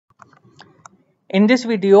In this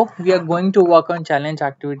video, we are going to work on challenge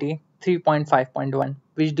activity 3.5.1,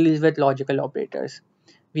 which deals with logical operators.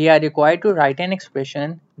 We are required to write an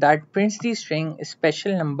expression that prints the string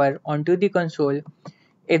special number onto the console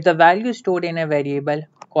if the value stored in a variable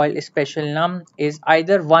called special num is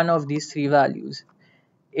either one of these three values.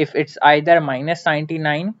 If it's either minus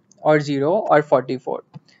 99 or 0 or 44.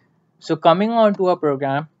 So coming on to a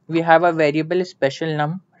program, we have a variable special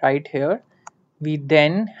num right here. We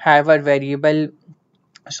then have a variable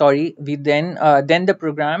then the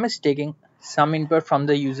program is taking some input from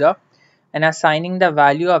the user and assigning the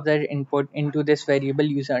value of their input into this variable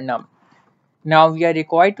user num. Now we are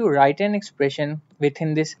required to write an expression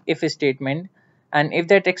within this if statement, and if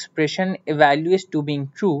that expression value is to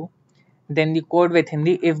being true, then the code within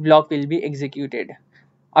the if block will be executed.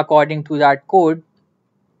 According to that code,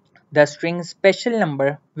 the string special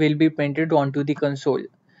number will be printed onto the console.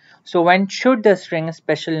 So when should the string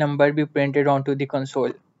special number be printed onto the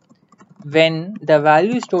console? When the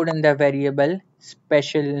value stored in the variable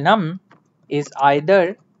special num is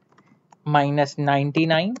either minus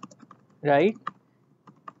 99, right?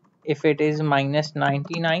 If it is minus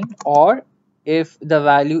 99, or if the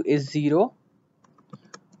value is 0,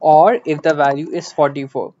 or if the value is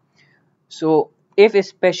 44. So if a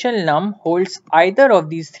special num holds either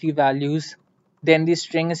of these three values, then the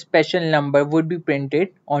string special number would be printed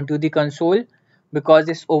onto the console, because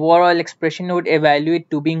this overall expression would evaluate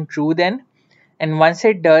to being true then, and once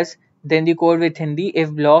it does, then the code within the if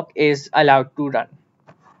block is allowed to run,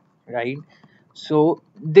 right? So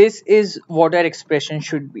this is what our expression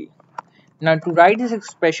should be. Now to write this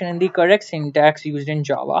expression in the correct syntax used in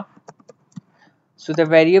Java, so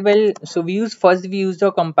we use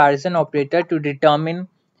the comparison operator to determine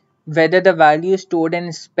whether the value stored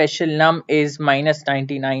in special num is minus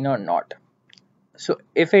 99 or not. So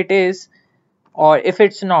if it is, or if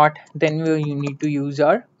it's not, then you need to use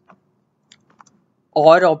our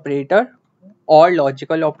OR operator or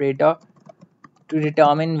logical operator to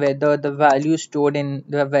determine whether the value stored in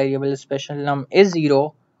the variable special num is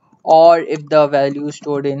 0, or if the value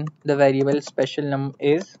stored in the variable special num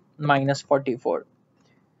is minus 44.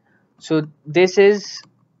 So this is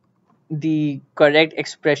the correct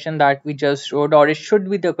expression that we just wrote, or it should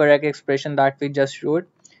be the correct expression that we just wrote.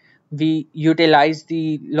 We utilize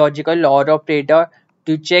the logical OR operator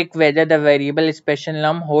to check whether the variable special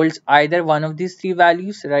num holds either one of these three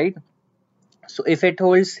values, right? So if it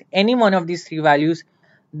holds any one of these three values,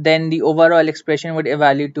 then the overall expression would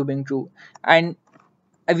evaluate to being true. And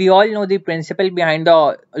we all know the principle behind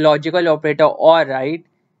the logical operator OR, right?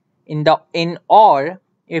 In OR,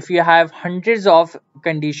 if you have hundreds of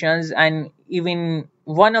conditions and even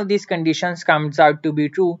one of these conditions comes out to be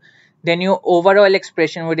true, then your overall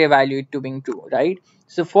expression would evaluate to being true, right?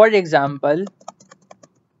 So for example,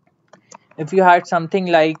 if you had something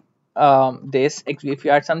like if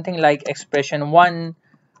you had something like expression 1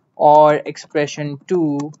 or expression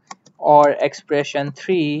 2 or expression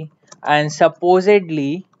 3, and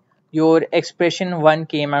supposedly your expression 1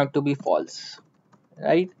 came out to be false,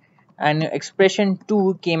 right? And your expression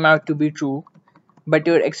 2 came out to be true, but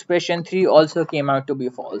your expression 3 also came out to be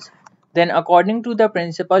false. Then according to the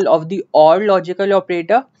principle of the OR logical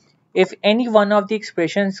operator, if any one of the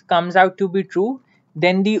expressions comes out to be true,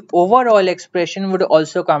 then the overall expression would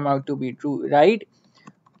also come out to be true, right?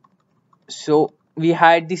 So we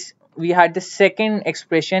had the second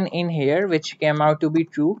expression in here which came out to be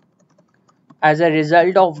true, as a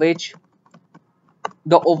result of which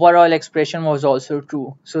the overall expression was also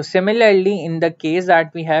true. So similarly, in the case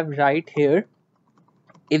that we have right here,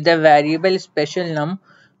 if the variable special num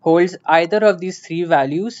holds either of these three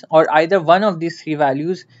values or either one of these three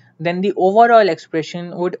values, then the overall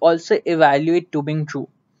expression would also evaluate to being true.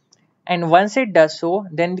 And once it does so,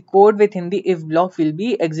 then the code within the if block will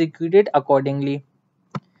be executed accordingly.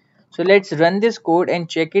 So let's run this code and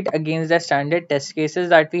check it against the standard test cases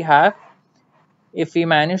that we have. If we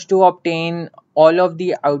manage to obtain all of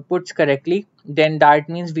the outputs correctly, then that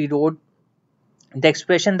means we wrote the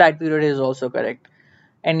expression that we wrote is also correct.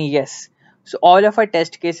 And yes, so all of our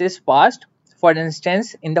test cases passed. For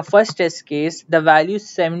instance, in the first test case, the value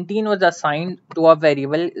 17 was assigned to a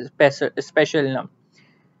variable special num,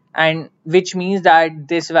 and which means that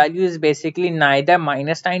this value is basically neither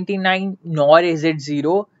minus 99 nor is it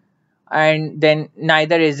 0, and then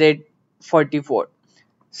neither is it 44.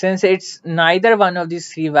 Since it's neither one of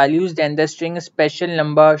these three values, then the string special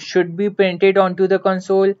number should be printed onto the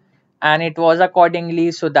console, and it was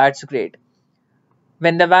accordingly, so that's great.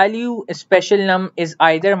 When the value special num is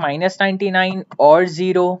either minus 99 or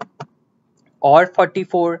 0 or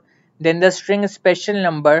 44, then the string special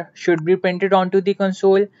number should be printed onto the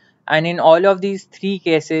console, and in all of these three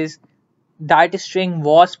cases that string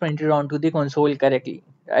was printed onto the console correctly,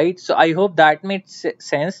 right? So I hope that made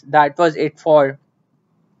sense. That was it for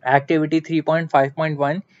activity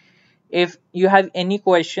 3.5.1. If you have any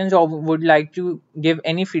questions or would like to give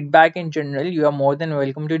any feedback in general, you are more than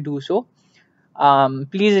welcome to do so.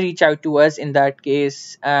 Please reach out to us in that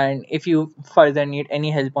case, and if you further need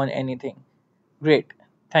any help on anything. Great.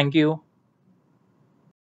 Thank you.